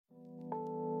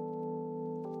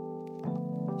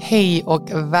Hej och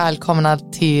välkomna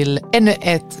till ännu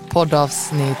ett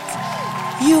poddavsnitt.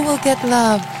 You will get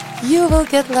love, you will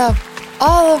get love,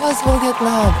 all of us will get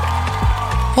love.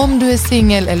 Om du är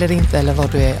singel eller inte eller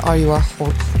vad du är, are you a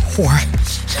whore?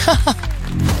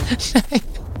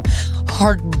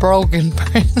 Heartbroken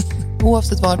person.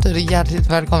 Oavsett vad, är du hjärtligt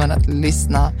välkommen att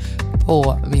lyssna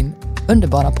på min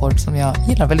underbara podd som jag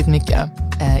gillar väldigt mycket.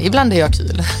 Ibland är jag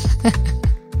kul.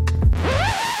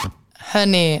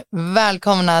 Hörni,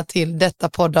 välkomna till detta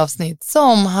poddavsnitt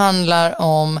som handlar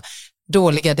om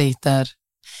dåliga dejter.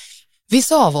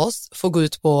 Vissa av oss får gå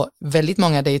ut på väldigt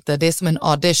många dejter. Det är som en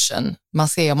audition. Man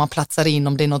ser om man platsar in,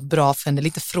 om det är något bra för en. Det är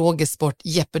lite frågesport,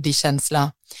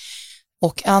 Jeopardy-känsla.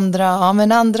 Och andra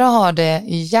har det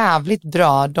jävligt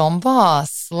bra. De bara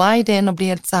slide in och blir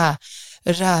helt så här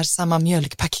rörsamma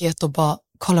mjölkpaket och bara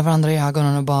kollar varandra i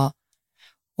ögonen och bara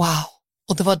wow.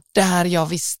 Och det var där jag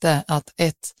visste att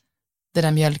det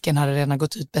där mjölken hade redan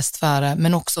gått ut bäst före.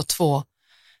 Men också 2,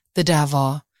 det där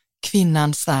var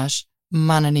kvinnan /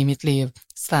 mannen i mitt liv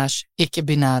 /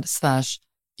 icke-binär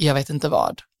 / jag vet inte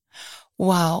vad.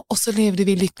 Wow, och så levde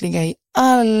vi lyckliga i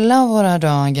alla våra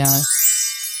dagar.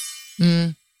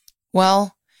 Well,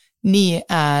 ni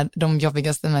är de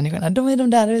jobbigaste människorna. De är de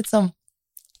där som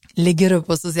lägger upp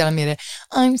på sociala medier.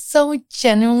 I'm so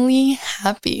genuinely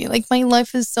happy. Like my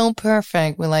life is so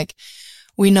perfect.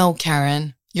 We know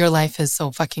Karen. Your life is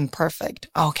so fucking perfect.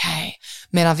 Okay.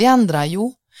 Medan vi andra,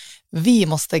 vi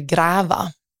måste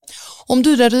gräva. Om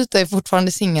du där ute är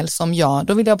fortfarande singel som jag,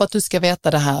 då vill jag bara att du ska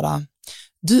veta det här.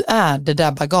 Du är det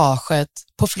där bagaget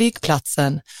på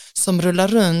flygplatsen som rullar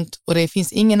runt och det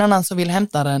finns ingen annan som vill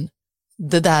hämta den.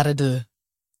 Det där är du.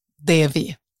 Det är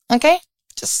vi. Okay?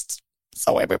 Just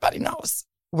so everybody knows.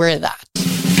 We're that.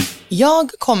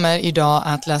 Jag kommer idag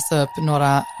att läsa upp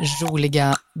några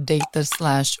roliga dejter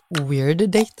 / weird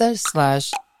dejter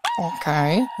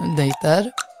 /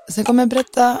 dejter. Sen kommer jag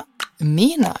berätta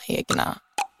mina egna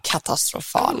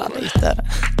katastrofala dejter.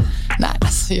 Nej.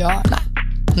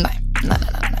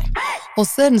 Och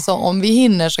sen så om vi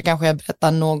hinner så kanske jag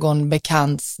berättar någon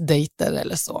bekants dejter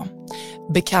eller så.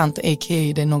 Bekant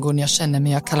a.k.a. det är någon jag känner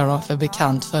men jag kallar dem för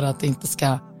bekant för att det inte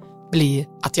ska bli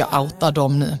att jag outar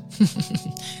dem nu.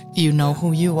 You know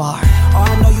who you are.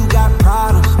 Oh, I know you got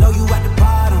problems. Know you at the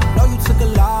bottom. Know you took a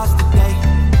loss today.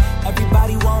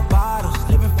 Everybody want bottles.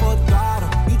 Living for a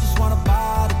throttle. You just wanna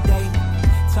buy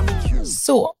today.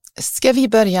 Så, ska vi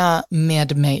börja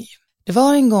med mig. Det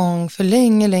var en gång för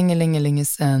länge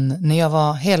sedan när jag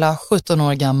var hela 17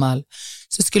 år gammal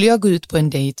så skulle jag gå ut på en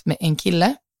dejt med en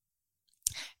kille.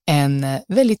 En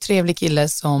väldigt trevlig kille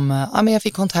som jag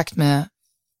fick kontakt med.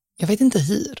 Jag vet inte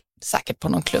hur, säkert på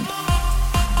någon klubb.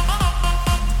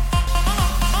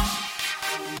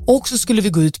 Och så skulle vi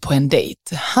gå ut på en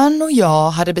dejt. Han och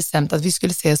jag hade bestämt att vi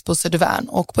skulle ses på Södervärn.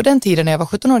 Och på den tiden när jag var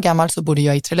 17 år gammal så bodde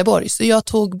jag i Trelleborg. Så jag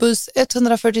tog buss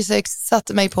 146,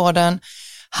 satte mig på den.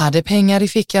 Hade pengar i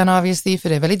fickan obviously, för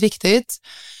det är väldigt viktigt.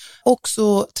 Och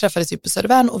så träffades vi på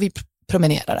Södervärn och vi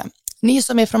promenerade. Ni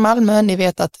som är från Malmö, ni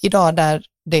vet att idag där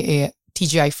det är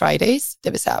TGI Fridays, det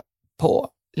vill säga på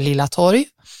Lilla Torg,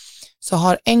 så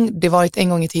har det varit en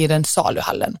gång i tiden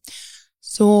Saluhallen.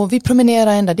 Så vi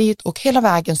promenerar ända dit och hela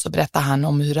vägen så berättar han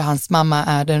om hur hans mamma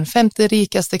är den 5:e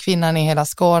rikaste kvinnan i hela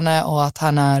Skåne och att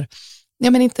han är,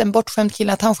 inte en bortskämd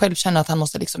kille, att han själv känner att han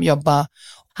måste liksom jobba.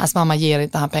 Hans mamma ger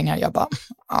inte han pengar. Jag bara,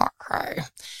 okay.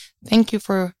 Thank you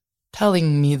for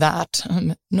telling me that.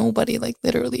 Nobody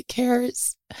literally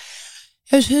cares.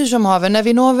 Hur som haver, när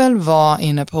vi nog väl var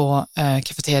inne på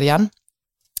kafeterian,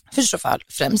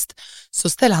 främst, så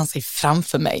ställer han sig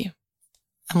framför mig.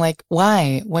 I'm like,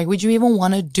 why? Why would you even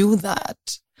want to do that?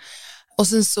 Och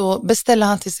sen så beställer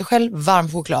han till sig själv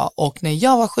varm choklad. Och när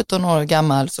jag var 17 år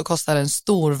gammal så kostade en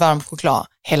stor varm choklad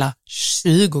hela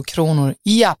 20 kronor.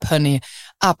 Japp hörni,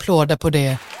 applåder på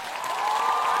det.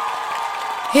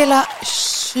 Hela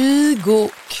 20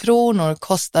 kronor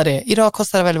kostar det. Idag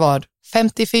kostar det väl vad?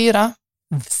 54?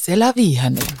 C'est la vie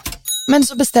hörni. Men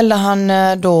så beställde han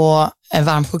då en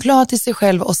varm choklad till sig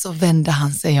själv och så vände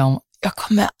han sig om. Jag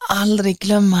kommer aldrig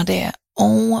glömma det.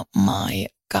 Oh my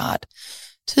god.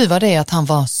 Tur var det att han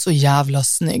var så jävla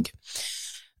snygg.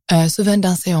 Så vände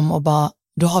han sig om och bara,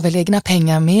 du har väl egna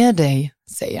pengar med dig,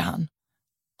 säger han.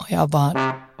 Och jag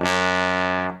bara,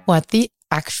 what the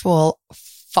actual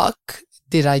fuck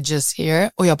did I just hear?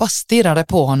 Och jag bara stirrade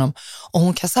på honom. Och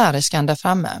hon kassörskan där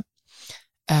framme,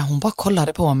 hon bara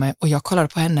kollade på mig och jag kollade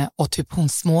på henne och typ hon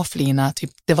småflina,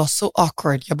 typ det var så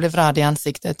awkward, jag blev röd i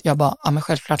ansiktet. Jag bara, ja men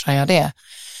självklart har jag det.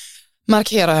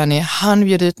 Markera hörni, han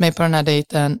bjöd ut mig på den här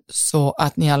dejten så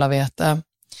att ni alla vet det.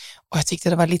 Och jag tyckte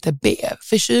det var lite B.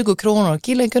 För 20 kronor,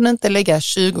 killen kunde inte lägga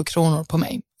 20 kronor på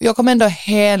mig. Jag kom ändå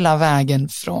hela vägen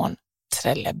från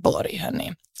Trelleborg,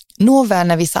 hörni. Nåväl,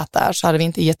 när vi satt där så hade vi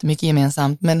inte jättemycket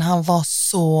gemensamt, men han var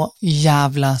så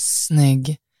jävla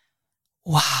snygg.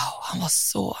 Wow,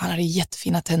 han hade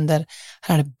jättefina tänder.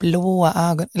 Han hade blåa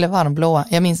ögon, eller var de blåa?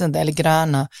 Jag minns inte, eller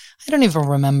gröna. I don't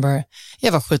even remember.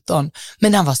 Jag var 17,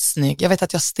 men han var snygg. Jag vet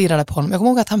att jag stirrade på honom. Jag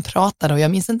kommer ihåg att han pratade och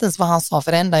jag minns inte ens vad han sa,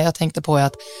 för det enda jag tänkte på är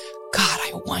att God,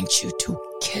 I want you to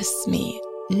kiss me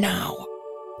now.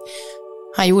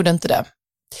 Han gjorde inte det.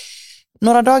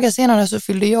 Några dagar senare så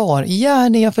fyllde jag år. Ja,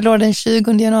 jag förlorade den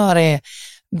 20 januari.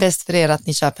 Bäst för er att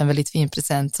ni köper en väldigt fin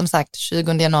present. Som sagt,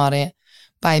 20 januari.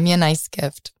 Buy me a nice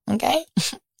gift. Okay?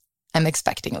 I'm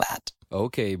expecting that.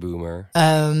 Okay, boomer.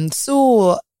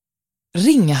 Så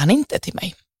ringer han inte till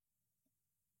mig.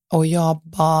 Och jag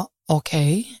bara,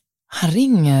 okej. Han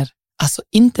ringer alltså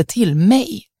inte till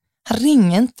mig. Han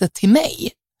ringer inte till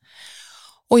mig.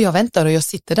 Och jag väntar och jag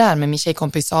sitter där med min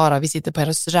tjejkompis Sara. Vi sitter på en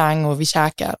restaurang och vi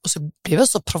käkar. Och så blev jag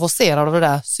så provocerad av det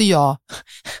där. Så jag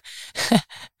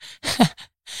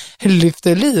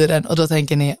lyfter luren. Och då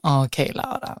tänker ni, okej,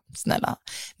 Laura, snälla.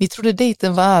 Ni trodde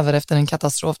dejten var över efter en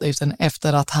katastrofdejten.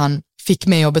 Efter att han fick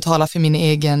mig att betala för min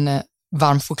egen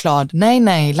varm choklad.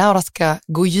 Nej, Laura ska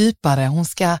gå djupare. Hon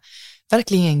ska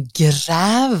verkligen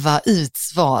gräva ut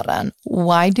svaren.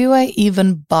 Why do I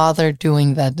even bother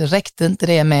doing that? Räckte inte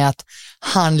det med att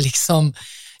han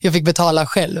jag fick betala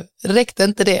själv? Räckte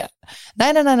inte det?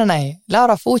 Nej.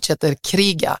 Laura fortsätter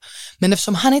kriga. Men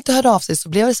eftersom han inte hörde av sig så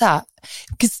blev det så här.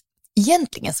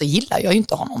 Egentligen så gillar jag ju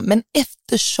inte honom. Men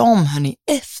eftersom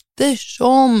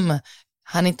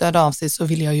han inte hörde av sig så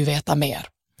vill jag ju veta mer.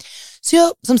 Så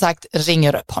jag som sagt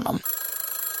ringer upp honom.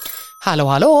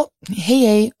 Hallå,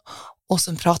 hej. Och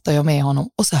så pratar jag med honom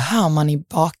och så hör man i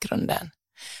bakgrunden.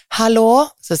 Hallå,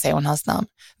 så säger hon hans namn.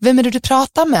 Vem är det du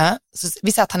pratar med? Så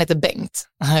vi säger att han heter Bengt.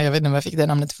 Jag vet inte var jag fick det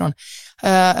namnet ifrån.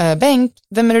 Bengt,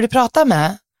 vem är det du pratar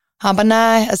med? Han bara,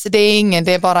 nej, alltså det är ingen,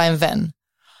 det är bara en vän.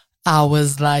 I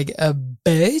was like a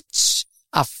bitch,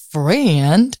 a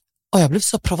friend. Och jag blev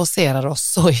så provocerad och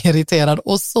så irriterad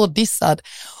och så dissad.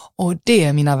 Och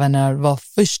det, mina vänner, var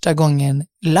första gången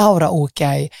Laura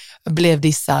Åkaj blev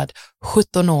dissad,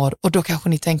 17 år. Och då kanske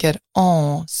ni tänker,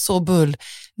 så bull.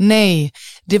 Nej,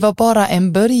 det var bara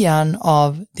en början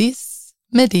av diss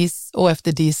med diss och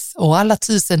efter diss och alla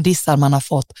 1000 dissar man har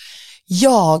fått.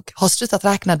 Jag har slutat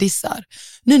räkna dissar.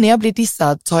 Nu när jag blir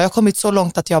dissad så har jag kommit så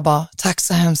långt att jag bara, tack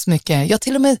så hemskt mycket. Jag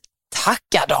till och med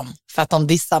tackar dem för att de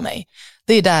dissar mig.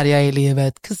 Det är där jag är i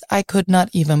livet, 'cause I could not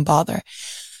even bother.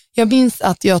 Jag minns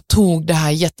att jag tog det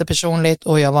här jättepersonligt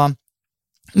och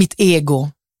mitt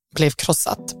ego blev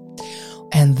krossat.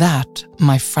 And that,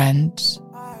 my friend,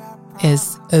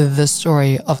 is the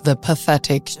story of the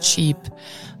pathetic, cheap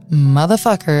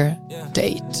motherfucker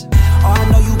date. Oh, I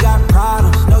know you got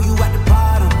problems, know you at the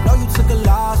bottom, know you took a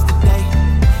loss today.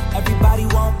 Everybody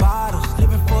want bottles,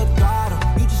 living for a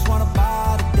throttle, you just wanna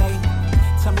buy today.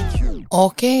 Tell me.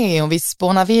 Okej, om vi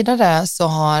spånar vidare så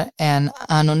har en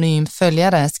anonym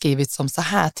följare skrivit som så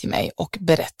här till mig och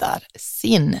berättar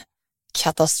sin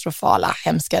katastrofala,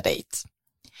 hemska dejt.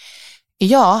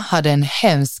 Jag hade en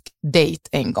hemsk dejt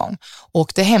en gång och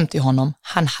åkte hem till honom.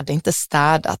 Han hade inte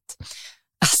städat.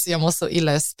 Alltså jag mår så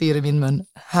illa, jag spyr i min mun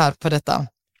här på detta.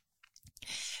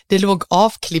 Det låg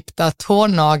avklippta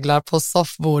tånaglar på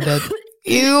soffbordet.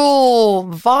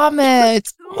 Vad med...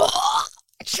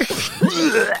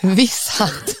 Vi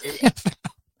satt...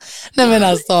 Nej men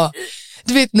alltså...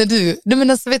 Du vet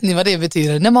vet ni vad det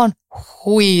betyder? När man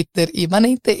skiter i, man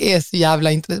inte är så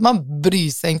jävla intresserad, man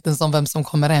bryr sig inte ens om vem som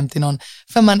kommer hem till någon,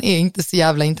 för man är inte så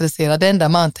jävla intresserad. Det enda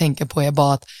man tänker på är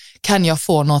bara att, kan jag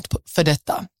få något för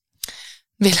detta?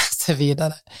 Vi läser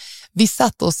vidare. Vi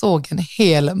satt och såg en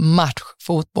hel match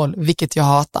fotboll, vilket jag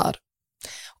hatar.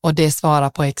 Och det svarar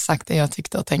på exakt det jag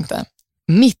tyckte och tänkte.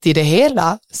 Mitt i det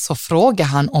hela så frågar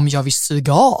han om jag vill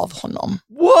suga av honom.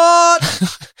 What?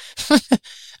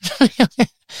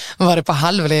 Var det på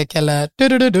halvlek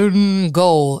eller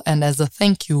goal, and as a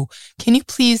thank you, can you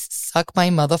please suck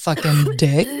my motherfucking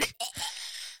dick?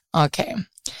 Okej.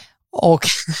 Och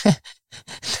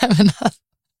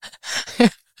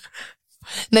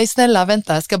nej snälla,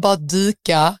 vänta, jag ska bara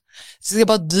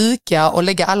dyka och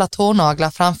lägga alla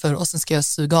tånaglar framför och sen ska jag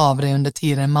suga av det under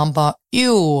tiden. Man bara,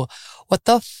 what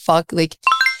the fuck, like.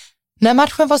 När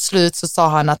matchen var slut så sa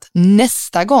han att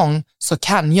nästa gång så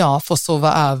kan jag få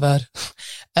sova över.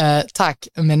 Tack,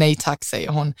 men nej tack, säger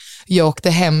hon. Jag åkte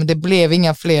hem, det blev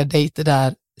inga fler dejter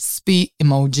där.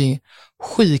 Spy-emoji.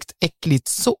 Sjukt äckligt,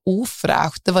 så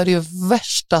ofräscht. Det var ju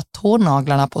värsta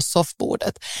tånaglarna på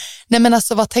soffbordet. Nej men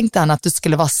alltså, vad tänkte han, att du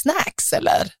skulle vara snacks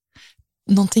eller?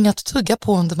 någonting att tugga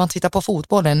på när man tittar på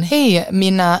fotbollen. Hej,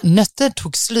 mina nötter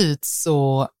tog slut,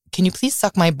 så can you please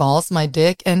suck my balls, my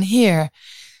dick, and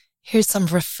here's some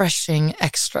refreshing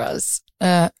extras.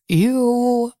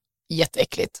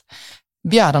 Jätteäckligt.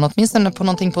 Bjöd han åtminstone på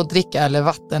någonting på att dricka eller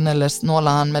vatten, eller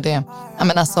snålar han med det? Ja,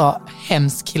 men alltså,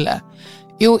 hemsk kille.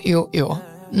 Jo.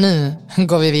 Nu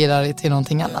går vi vidare till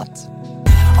någonting annat.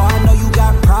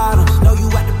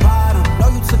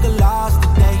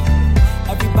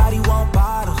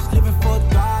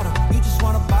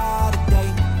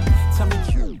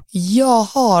 Jag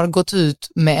har gått ut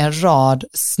med en rad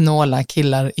snåla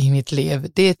killar i mitt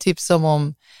liv. Det är typ som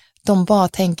om de bara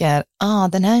tänker,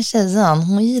 den här tjejen,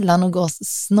 hon gillar nog oss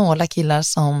snåla killar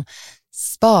som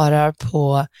sparar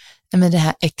på det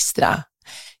här extra.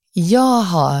 Jag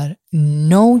har,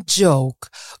 no joke,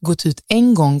 gått ut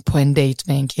en gång på en dejt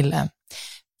med en kille.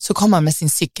 Så kom han med sin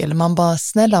cykel. Man bara,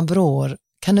 snälla bror,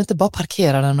 kan du inte bara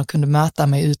parkera den och kunde möta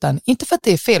mig utan, inte för att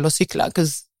det är fel att cykla,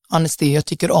 'cause honestly, jag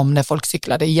tycker om när folk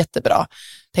cyklar, det är jättebra.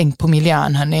 Tänk på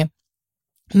miljön, hörni.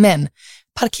 Men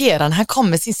parkeraren, han kom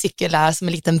med sin cykel där som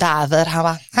en liten bäver. Han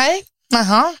bara, hej,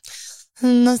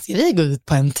 nu ska vi gå ut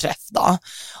på en träff då.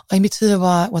 Och i mitt huvud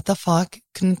var, what the fuck,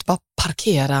 kunde du inte bara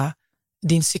parkera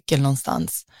din cykel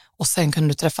någonstans och sen kunde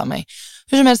du träffa mig?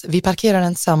 Hur som helst, vi parkerade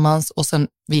den tillsammans och sen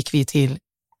gick vi till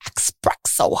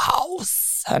Espresso House,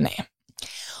 hörni.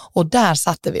 Och där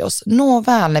satte vi oss.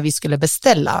 Nåväl, när vi skulle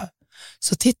beställa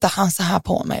så tittar han så här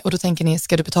på mig och då tänker ni,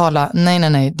 ska du betala?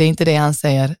 Nej, det är inte det han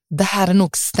säger. Det här är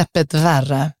nog snäppet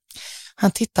värre.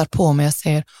 Han tittar på mig och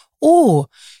säger,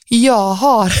 jag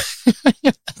har...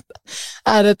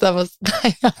 detta var...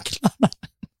 Nej, jag klarar.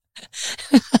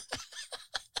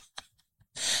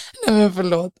 Nej, men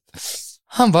förlåt.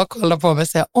 Han bara kollar på mig och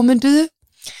säger, men du,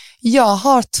 jag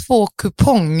har 2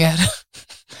 kuponger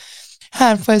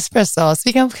här på Espresso, så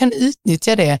vi kanske kan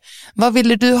utnyttja det. Vad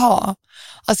ville du ha?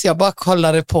 Alltså jag bara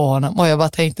kollade på honom och jag bara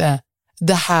tänkte,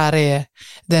 det här är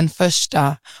den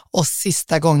första och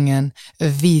sista gången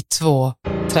vi två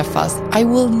träffas. I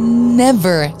will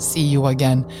never see you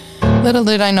again. Little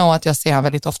did I know att jag ser han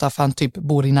väldigt ofta, för han typ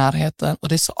bor i närheten och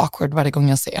det är så awkward varje gång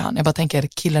jag ser han. Jag bara tänker,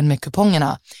 killen med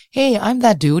kupongerna. Hey, I'm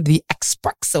that dude, the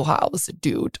Espresso House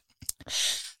dude.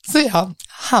 Så ja,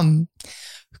 han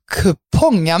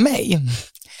kupongar mig.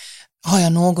 Har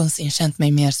jag någonsin känt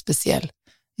mig mer speciell?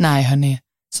 Nej hörni,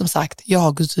 som sagt, jag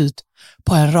har gått ut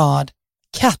på en rad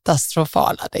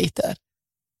katastrofala dejter.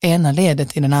 Ena leder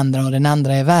till den andra och den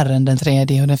andra är värre än den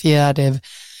tredje och den fjärde är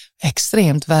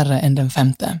extremt värre än den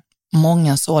femte.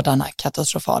 Många sådana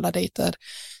katastrofala dejter.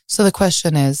 So the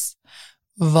question is,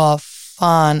 vad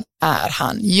fan är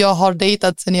han? Jag har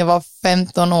dejtat sedan jag var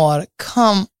 15 år.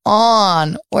 Come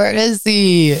on, where is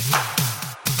he?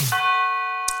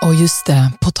 Och just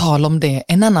det, på tal om det,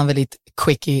 en annan väldigt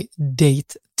quickie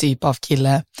date typ av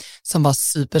kille som var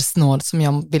supersnål, som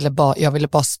jag ville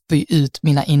bara spy ut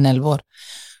mina inälvor.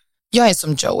 Jag är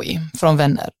som Joey från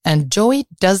Vänner. And Joey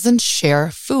doesn't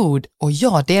share food. Och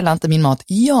jag delar inte min mat.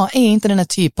 Jag är inte den här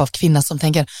typ av kvinna som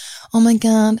tänker, oh my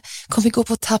god, kan vi gå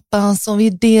på tappan som vi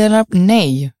delar?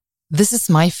 Nej, this is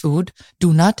my food.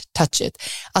 Do not touch it.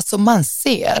 Alltså man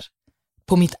ser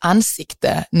på mitt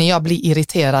ansikte när jag blir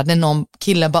irriterad när någon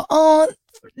kille bara,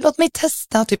 låt mig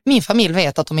testa. Typ min familj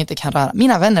vet att de inte kan röra,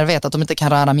 mina vänner vet att de inte kan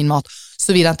röra min mat,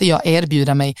 så vill inte jag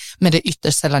erbjuda mig, men det är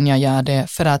ytterst sällan jag gör det,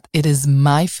 för att it is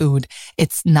my food.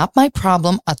 It's not my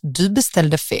problem att du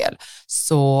beställde fel.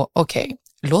 Så okej,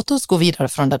 låt oss gå vidare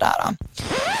från det där.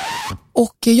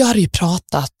 Och jag har ju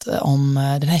pratat om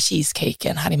den här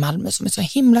cheesecaken här i Malmö som är så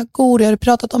himla god. Jag har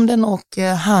pratat om den och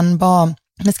han bara,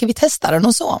 men ska vi testa den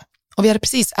och så? Och vi hade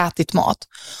precis ätit mat.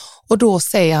 Och då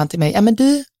säger han till mig, ja men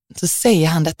du, så säger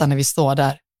han detta när vi står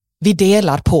där. Vi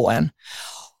delar på en.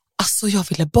 Alltså jag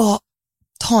ville bara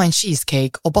ta en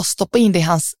cheesecake och bara stoppa in det i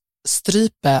hans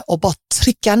strupe och bara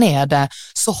trycka ner det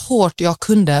så hårt jag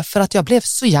kunde, för att jag blev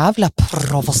så jävla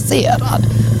provocerad.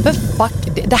 Men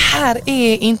fuck det här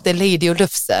är inte Lady och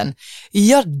Lufsen.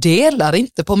 Jag delar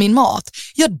inte på min mat.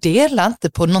 Jag delar inte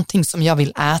på någonting som jag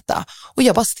vill äta. Och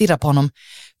jag bara stirrar på honom,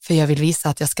 för jag vill visa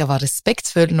att jag ska vara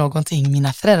respektfull, någonting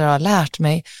mina föräldrar har lärt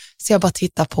mig. Så jag bara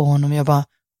tittar på honom och jag bara,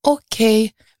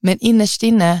 okej, men innerst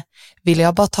inne vill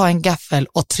jag bara ta en gaffel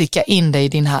och trycka in dig i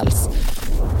din hals.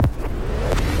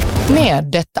 Med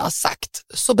detta sagt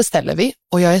så beställer vi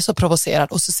och jag är så provocerad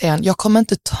och så säger han, jag kommer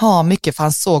inte ta mycket, för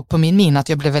han såg på min min att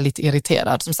jag blev väldigt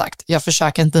irriterad. Som sagt, jag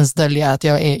försöker inte ens dölja att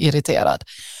jag är irriterad.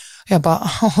 Jag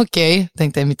bara, okej,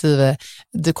 tänkte jag i mitt huvud,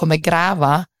 du kommer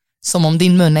gräva som om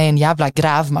din mun är en jävla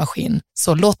grävmaskin.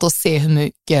 Så låt oss se hur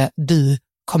mycket du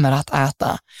kommer att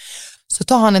äta. Så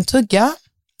tar han en tugga,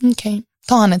 okej.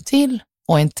 Tar han en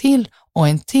till och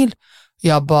en till.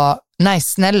 Jag bara, nej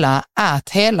snälla, ät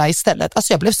hela istället.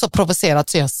 Alltså jag blev så provocerad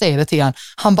så jag säger det till han.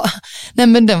 Han bara, nej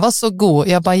men den var så god.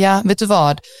 Jag bara, ja vet du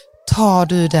vad, tar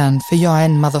du den för jag är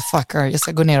en motherfucker. Jag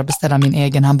ska gå ner och beställa min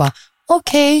egen. Han bara,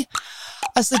 okej.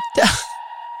 Alltså,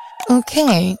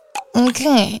 okej.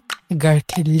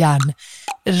 Görklan.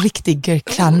 Riktig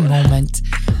görklan moment.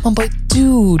 Man bara,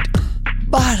 dude,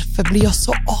 varför blir jag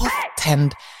så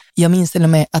avtänd? Jag minns till och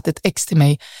med att ett ex till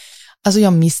mig, alltså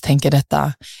jag misstänker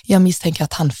detta. Jag misstänker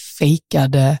att han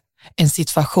fejkade en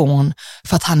situation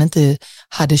för att han inte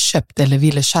hade köpt eller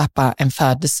ville köpa en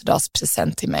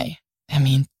födelsedagspresent till mig. I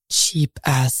mean, cheap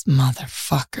ass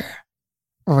motherfucker.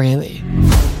 Really?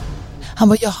 Han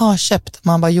bara, jag har köpt.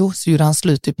 Man bara, jo, så gjorde han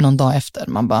slut typ någon dag efter.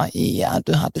 Man bara, ja,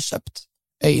 du hade köpt.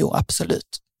 Jo,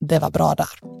 absolut. Det var bra där.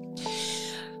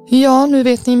 Ja, nu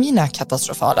vet ni mina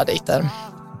katastrofala dejter.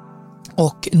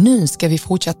 Och nu ska vi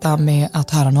fortsätta med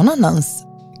att höra någon annans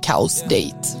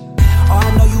kaosdejt.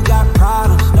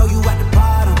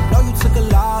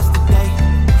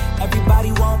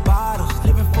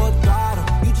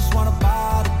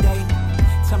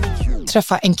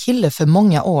 Träffa en kille för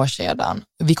många år sedan.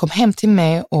 Vi kom hem till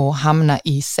mig och hamnade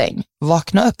i säng.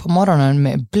 Vaknade upp på morgonen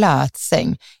med blöt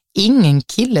säng. Ingen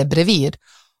kille bredvid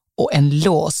och en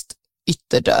låst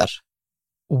ytterdörr.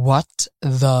 What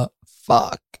the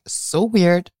fuck? So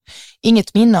weird.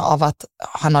 Inget minne av att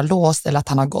han har låst eller att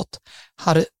han har gått.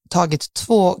 Har tagit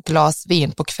 2 glas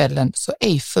vin på kvällen, så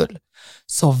ej full.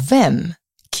 Så vem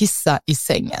kissar i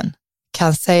sängen?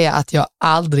 Kan säga att jag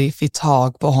aldrig fick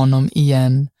tag på honom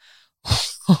igen.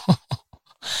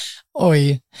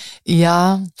 Oj,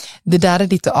 ja, det där är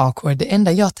lite awkward. Det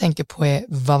enda jag tänker på är,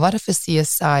 vad var det för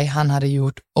CSI han hade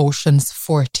gjort? Oceans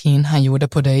 14 han gjorde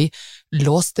på dig.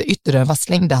 Låste ytterdörren, vad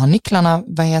slängde han nycklarna?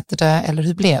 Vad heter det? Eller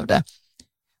hur blev det?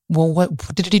 What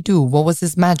did he do? What was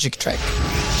his magic trick?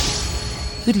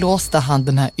 Hur låste han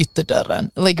den här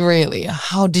ytterdörren? Like really,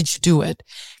 how did you do it?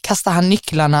 Kastade han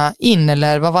nycklarna in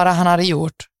eller vad var det han hade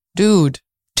gjort? Dude,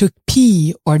 to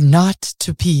pee or not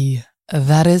to pee?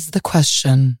 That is the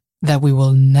question that we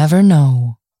will never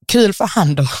know. Kul för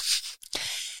han då.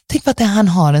 Tänk på att han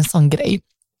har en sån grej.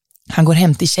 Han går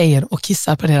hem till tjejer och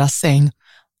kissar på deras säng.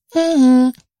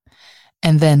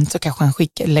 And then så kanske han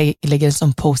lägger en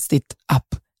sån post-it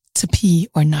up. To pee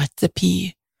or not to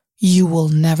pee. You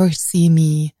will never see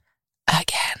me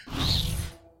again.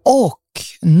 Och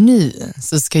nu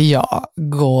så ska jag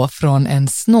gå från en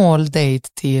snål dejt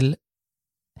till...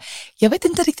 Jag vet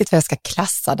inte riktigt vad jag ska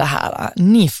klassa det här.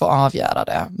 Ni får avgöra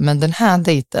det. Men den här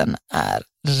dejten är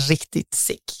riktigt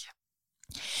sick.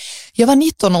 Jag var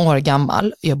 19 år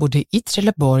gammal. Jag bodde i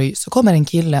Trelleborg. Så kommer en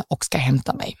kille och ska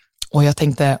hämta mig. Och jag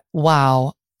tänkte,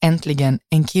 wow, äntligen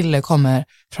en kille kommer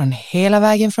från hela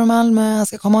vägen från Malmö. Han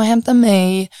ska komma och hämta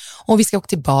mig. Och vi ska åka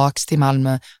tillbaks till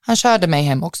Malmö. Han körde mig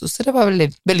hem också. Så det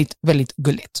var väldigt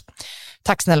gulligt.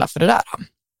 Tack snälla för det där.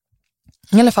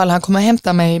 I alla fall, han kommer och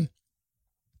hämta mig.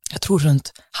 Jag tror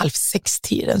runt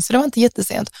 5:30-tiden, så det var inte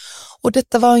jättesent. Och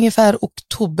detta var ungefär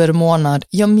oktober månad.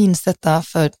 Jag minns detta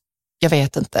för, jag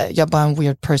vet inte, jag är bara en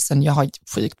weird person. Jag har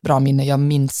sjukt bra minne. Jag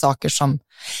minns saker som,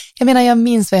 jag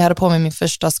minns vad jag hade på mig min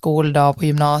första skoldag på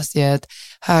gymnasiet,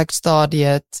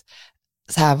 högstadiet,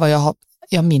 så här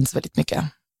jag minns väldigt mycket.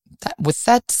 With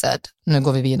that said, nu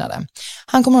går vi vidare.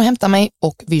 Han kommer att hämta mig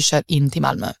och vi kör in till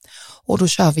Malmö. Och då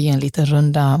kör vi en liten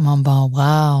runda. Man bara,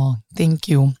 wow, thank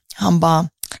you. Han bara,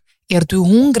 är du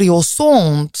hungrig och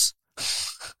sånt?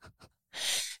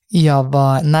 Jag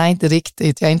bara, nej inte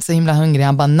riktigt. Jag är inte så himla hungrig.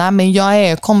 Han bara, nej men jag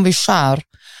är, kom vi kör.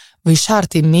 Vi kör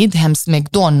till Midhems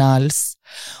McDonalds.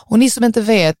 Och ni som inte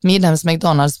vet, Midhems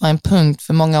McDonalds var en punkt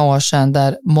för många år sedan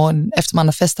där efter man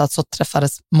har festat så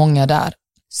träffades många där.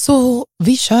 Så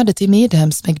vi körde till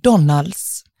Midhems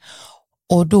McDonalds.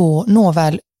 Och då,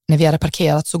 nåväl, när vi hade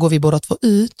parkerat så går vi båda två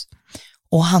ut.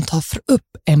 Och han tar upp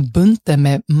en bunte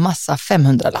med massa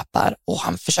 500-lappar och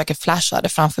han försöker flasha det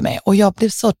framför mig. Och jag blev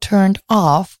så turned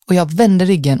off och jag vände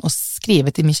ryggen och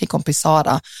skriver till min tjejkompis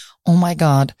Sara. Oh my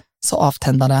god, så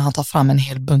avtändande. Han tar fram en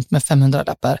hel bunt med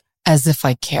 500-lappar. As if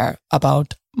I care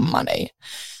about money.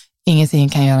 Ingenting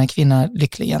kan göra en kvinna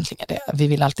lycklig egentligen. Det. Vi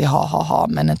vill alltid ha,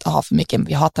 men inte ha för mycket.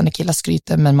 Vi hatar när killar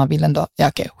skryter, men man vill ändå, ja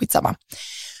okej, skitsamma.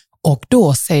 Och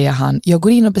då säger han, jag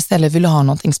går in och beställer, vill du ha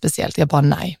någonting speciellt? Jag bara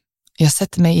nej. Jag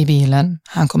sätter mig i bilen,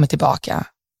 han kommer tillbaka.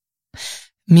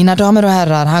 Mina damer och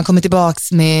herrar, han kommer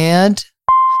tillbaks med 10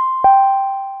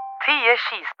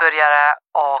 cheeseburgare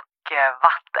och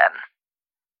vatten.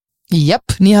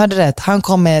 Japp, ni hörde rätt. Han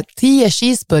kom med 10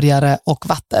 cheeseburgare och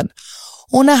vatten.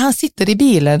 Och när han sitter i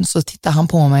bilen så tittar han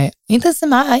på mig. Inte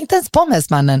ens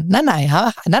pommes-mannen.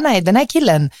 Nej, den här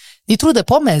killen Ni trodde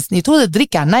pommes, ni trodde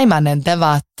dricka. Nej mannen, det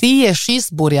var 10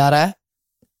 cheeseburgare.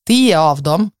 10 av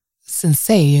dem. Sen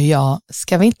säger jag,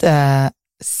 ska vi inte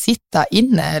sitta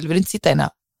inne? Eller vill du inte sitta inne?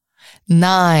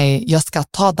 Nej, jag ska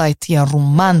ta dig till en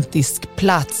romantisk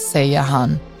plats, säger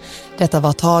han. Detta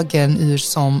var tagen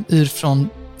ur från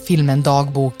filmen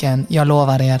Dagboken. Jag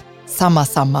lovar er,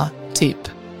 samma typ.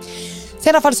 Sen i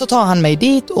alla fall så tar han mig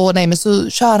dit och nej, men så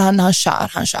kör han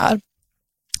kör.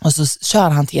 Och så kör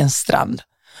han till en strand.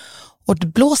 Och det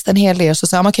blåste en hel del, så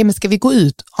sa han, okej, men ska vi gå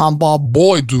ut? Han bara,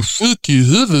 boy, du sjuk i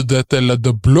huvudet eller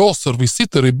det blåser, vi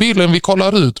sitter i bilen, vi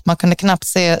kollar ut. Man kunde knappt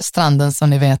se stranden som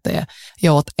ni vet det.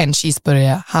 Jag åt en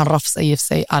cheeseburgare, han rafsade i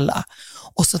sig alla.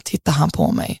 Och så tittar han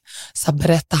på mig. Så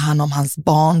berättar han om hans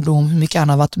barndom, hur mycket han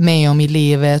har varit med om i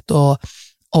livet och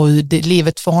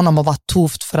livet för honom har varit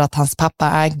tufft för att hans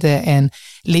pappa ägde en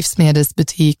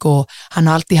livsmedelsbutik och han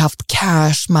har alltid haft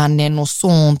cash, mannen, och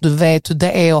sånt. Du vet hur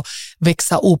det är att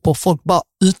växa upp och folk bara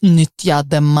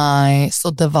utnyttjade mig. Så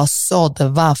det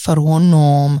var för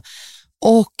honom.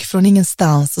 Och från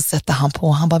ingenstans så sätter han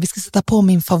på. Han bara, vi ska sätta på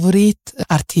min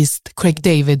favoritartist Craig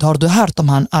David. Har du hört om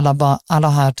han? Alla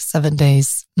har hört 7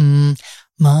 Days.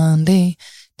 Monday,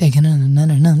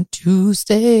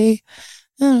 Tuesday.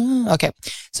 Okej.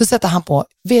 Så sätter han på,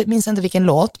 minns inte vilken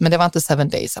låt, men det var inte 7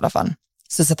 Days i alla fall.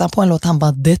 Så sätter han på en låt, han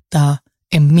bara, detta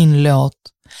är min låt.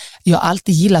 Jag har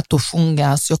alltid gillat att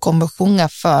sjunga, så jag kommer sjunga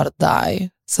för dig.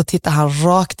 Så tittar han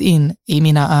rakt in i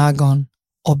mina ögon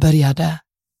och började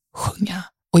sjunga.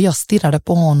 Och jag stirrade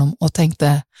på honom och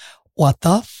tänkte, what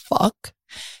the fuck?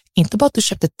 Inte bara att du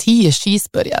köpte 10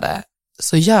 cheeseburgare,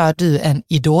 så gör du en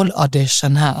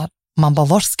idol-audition här. Man bara,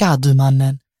 var ska du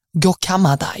mannen? Gå och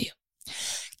kamma dig.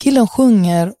 Killen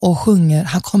sjunger och sjunger,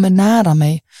 han kommer nära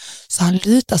mig så han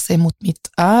lutar sig mot mitt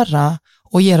öra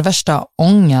och ger värsta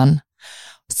ångan.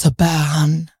 Så börjar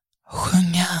han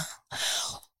sjunga.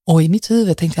 Och i mitt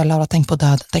huvud tänkte jag, Laura, tänk på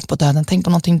döden, tänk på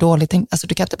någonting dåligt. Alltså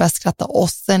du kan inte börja skratta. Och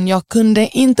sen jag kunde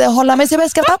inte hålla mig så jag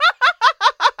började skratta.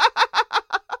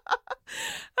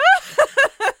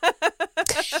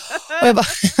 Och jag bara,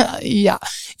 ja,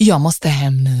 jag måste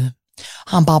hem nu.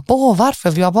 Han bara,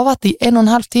 varför? Vi har bara varit i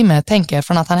 1,5 timme. Tänker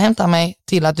från att han hämtar mig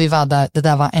till att vi var där. Det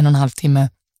där var 1,5 timme.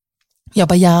 Jag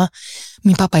bara, ja,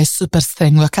 min pappa är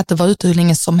supersträng och jag kan inte vara ute hur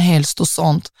länge som helst och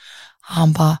sånt.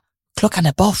 Han bara, klockan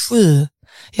är bara 7.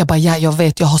 Jag bara, ja, jag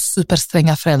vet, jag har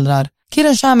superstränga föräldrar.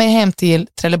 Killen kör mig hem till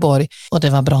Trelleborg och det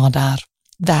var bra där.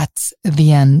 That's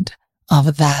the end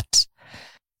of that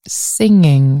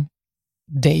singing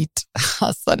date.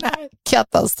 Alltså nej,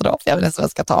 katastrof. Jag vet inte vad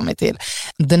jag ska ta mig till.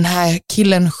 Den här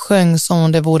killen sjöng som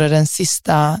om det vore den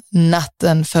sista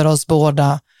natten för oss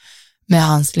båda med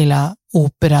hans lilla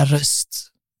operaröst.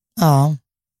 Ja,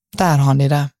 där har ni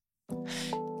det.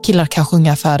 Killar kan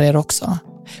sjunga för er också.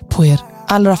 På er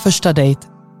allra första dejt,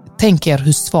 tänk er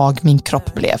hur svag min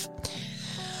kropp blev.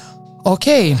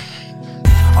 Okej.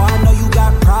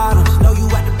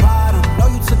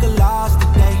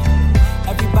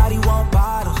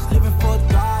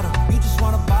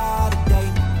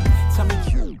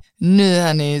 Nu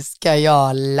hörni ska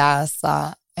jag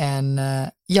läsa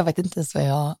jag vet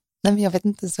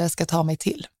inte så jag ska ta mig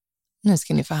till. Nu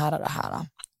ska ni få höra det här.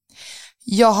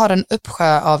 Jag har en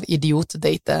uppsjö av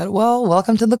idiotdejter. Well,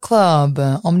 welcome to the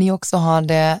club. Om ni också har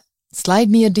det,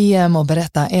 slide me a DM och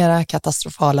berätta era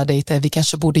katastrofala dejter. Vi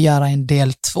kanske borde göra en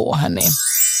del 2, hörni.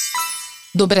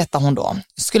 Då berättar hon då.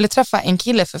 Skulle träffa en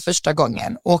kille för första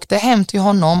gången. Åkte hem till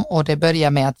honom och det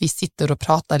börjar med att vi sitter och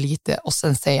pratar lite och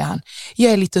sen säger han,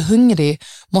 jag är lite hungrig,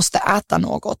 måste äta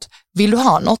något. Vill du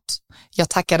ha något? Jag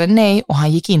tackade nej och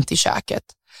han gick in till köket.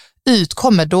 Ut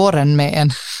kommer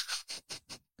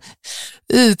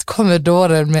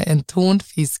dåren med en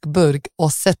tonfiskburk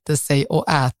och sätter sig och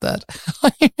äter.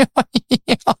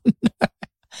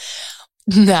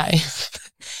 Nej.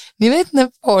 Ni vet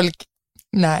när folk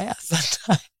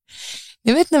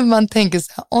ni vet när man tänker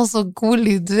så här, åh så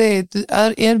gulligt, du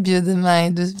erbjuder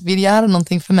mig, du vill göra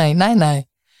någonting för mig. Nej.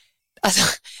 Alltså,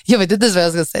 jag vet inte vad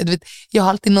jag ska säga. Du vet, jag har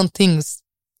alltid någonting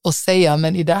att säga,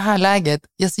 men i det här läget,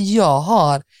 alltså, jag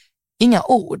har inga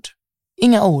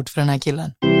ord för den här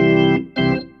killen.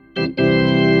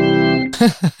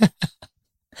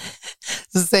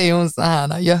 Så säger hon så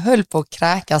här, jag höll på att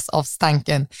kräkas av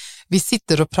stanken. Vi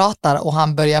sitter och pratar och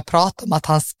han börjar prata om att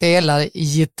han spelar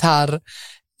gitarr.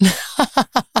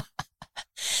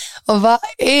 Och vad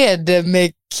är det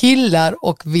med killar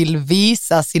och vill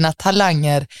visa sina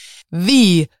talanger?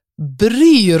 Vi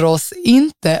bryr oss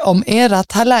inte om era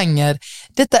talanger.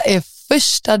 Detta är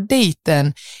första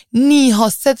dejten. Ni har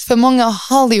sett för många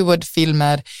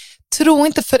Hollywoodfilmer. Tro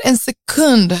inte för en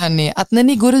sekund, hörni, att när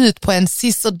ni går ut på en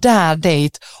sisådär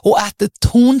dejt och äter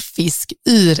tonfisk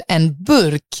ur en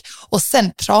burk och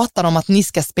sen pratar om att ni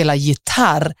ska spela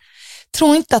gitarr.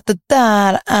 Tro inte att det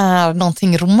där är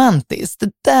någonting romantiskt.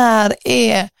 Det där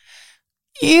är...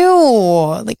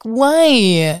 like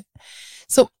why?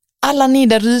 Så alla ni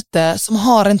där ute som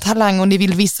har en talang och ni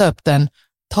vill visa upp den,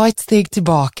 ta ett steg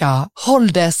tillbaka,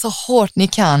 håll det så hårt ni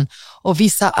kan och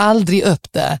visa aldrig upp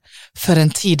det förrän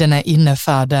tiden är inne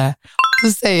för det.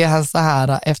 Så säger han så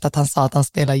här efter att han sa att han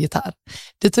spelar gitarr.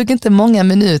 Det tog inte många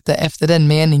minuter efter den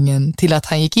meningen till att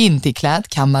han gick in till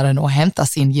klädkammaren och hämtade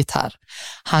sin gitarr.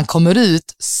 Han kommer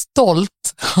ut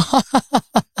stolt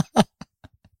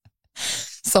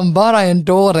som bara en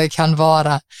dåre kan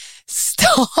vara.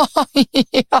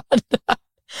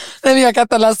 Jag kan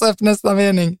inte läsa upp nästa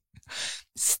mening.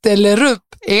 Ställer upp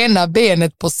ena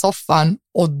benet på soffan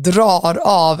och drar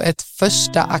av ett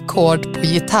första ackord på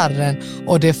gitarren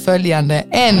och det följande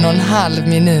 1,5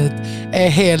 minut är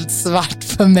helt svart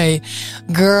för mig.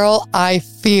 Girl, I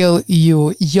feel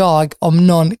you. Jag om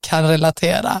någon kan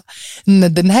relatera. När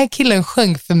den här killen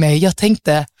sjöng för mig, jag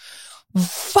tänkte,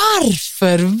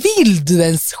 varför vill du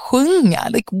ens sjunga?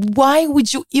 Like, why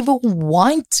would you even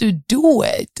want to do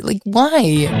it? Like,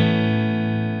 why?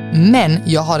 Men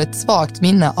jag har ett svagt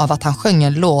minne av att han sjöng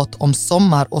en låt om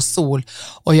sommar och sol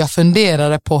och jag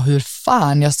funderade på hur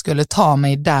fan jag skulle ta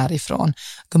mig därifrån.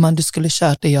 Gumman, du skulle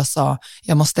kört det jag sa.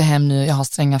 Jag måste hem nu, jag har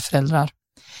stränga föräldrar.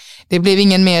 Det blev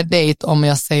ingen mer dejt om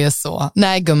jag säger så.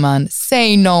 Nej gumman,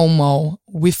 say no more,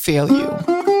 we feel you.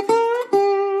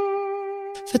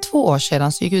 För 2 år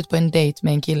sedan så gick jag ut på en dejt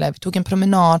med en kille. Vi tog en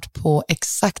promenad på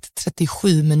exakt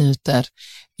 37 minuter.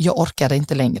 Jag orkade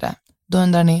inte längre. Då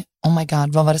undrar ni, oh my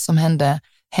god, vad var det som hände?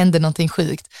 Hände någonting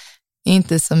sjukt?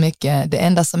 Inte så mycket. Det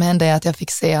enda som hände är att jag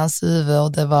fick se hans huvud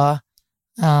och det var...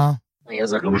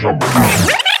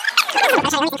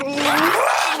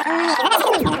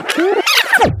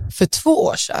 För 2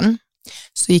 år sedan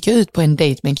så gick jag ut på en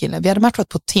dejt med en kille. Vi hade matchat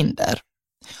på Tinder.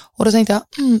 Och då tänkte jag,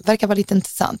 verkar vara lite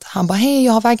intressant. Han bara, hej,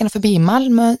 jag har vägarna förbi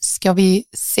Malmö. Ska vi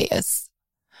ses?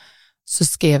 Så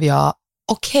skrev jag,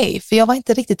 okej, för jag var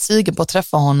inte riktigt sugen på att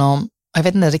träffa honom. Jag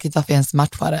vet inte riktigt varför jag ens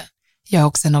matchade. Jag är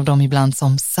också en av dem ibland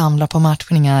som samlar på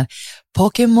matchningar.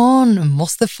 Pokémon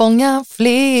måste fånga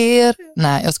fler.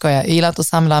 Nej, jag skojar. Jag gillar inte att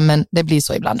samla, men det blir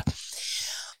så ibland.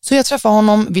 Så jag träffar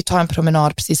honom. Vi tar en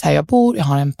promenad precis här jag bor. Jag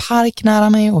har en park nära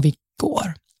mig och vi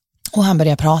går. Och han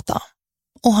börjar prata.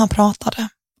 Och han pratade.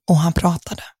 Och han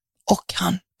pratade. Och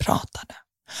han pratade.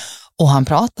 Och han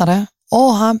pratade.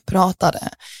 Och han pratade.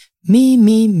 Mi.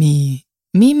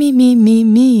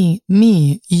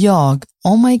 Jag.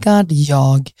 Oh my god,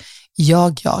 jag.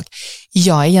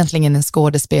 Jag är egentligen en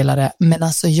skådespelare, men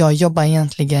alltså jag jobbar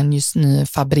egentligen just nu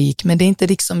fabrik, men det är inte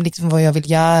liksom vad jag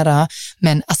vill göra,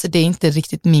 men alltså det är inte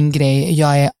riktigt min grej.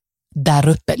 Jag är där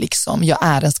uppe liksom. Jag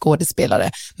är en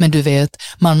skådespelare, men du vet,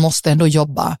 man måste ändå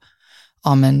jobba.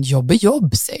 Ja, men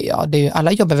jobb säger jag.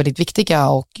 Alla jobb är väldigt viktiga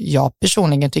och jag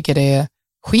personligen tycker det är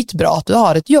skitbra att du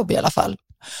har ett jobb i alla fall.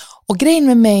 Och grejen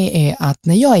med mig är att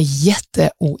när jag är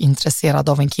jätteointresserad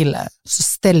av en kille så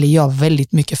ställer jag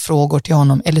väldigt mycket frågor till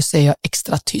honom eller så är jag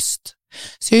extra tyst.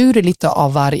 Så jag gjorde lite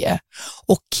av varje.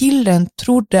 Och killen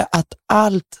trodde att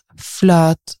allt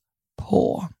flöt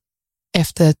på.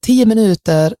 Efter 10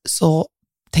 minuter så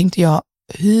tänkte jag,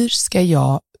 hur ska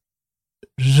jag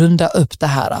runda upp det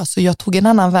här? Så jag tog en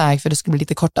annan väg för det skulle bli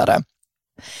lite kortare.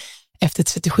 Efter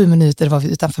 37 minuter var vi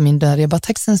utanför min dörr. Jag bara,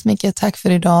 tack så mycket, tack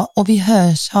för idag. Och vi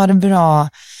hörs, ha det bra.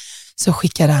 Så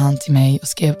skickade han till mig och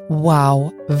skrev,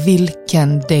 wow,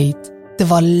 vilken dejt. Det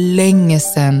var länge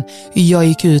sedan jag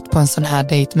gick ut på en sån här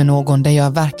dejt med någon där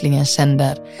jag verkligen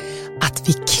kände att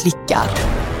vi klickar.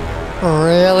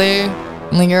 Really?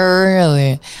 Like,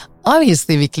 really?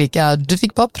 Obviously vi klickar. Du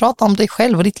fick bara prata om dig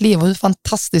själv och ditt liv och hur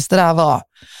fantastiskt det där var.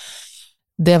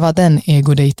 Det var den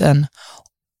egodejten.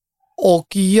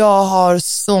 Och jag har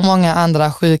så många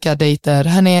andra sjuka dejter.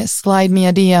 Hörrni, slide me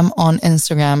a DM on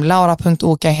Instagram.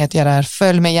 Laura.oka heter jag där.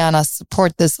 Följ mig gärna.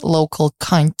 Support this local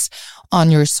cunt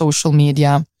on your social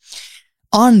media.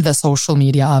 On the social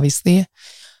media, obviously.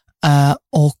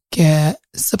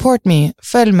 Support me.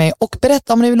 Följ mig och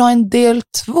berätta om ni vill ha en del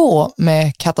 2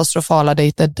 med katastrofala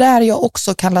dejter. Där jag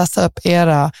också kan läsa upp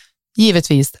era,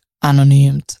 givetvis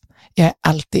anonymt.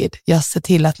 Jag ser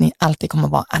till att ni alltid kommer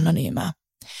vara anonyma.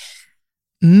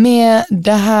 Med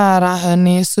det här,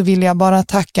 hörni, så vill jag bara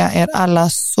tacka er alla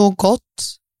så gott.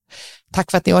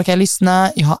 Tack för att ni orkar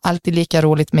lyssna. Jag har alltid lika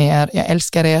roligt med er. Jag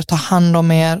älskar er. Ta hand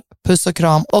om er. Puss och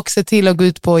kram. Och se till att gå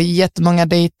ut på jättemånga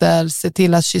dejter. Se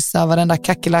till att kyssa varenda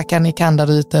kackerlacka ni kan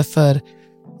där ute. För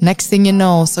Next thing you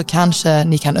know så kanske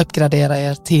ni kan uppgradera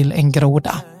er till en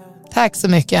groda. Tack så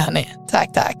mycket hörni. Tack.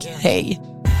 Hej.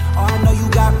 Oh, I know you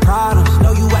got problems,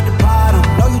 know you at the bottom,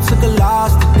 know you took a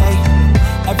loss today.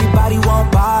 Everybody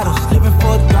want bottles, living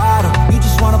for the throttle. You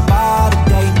just want a bottle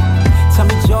day. Tell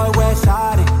me joy where it's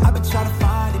hiding. I've been trying to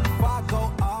find it before I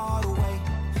go all the way.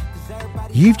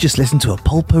 You've just listened to a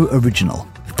Polpo original.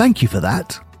 Thank you for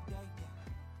that.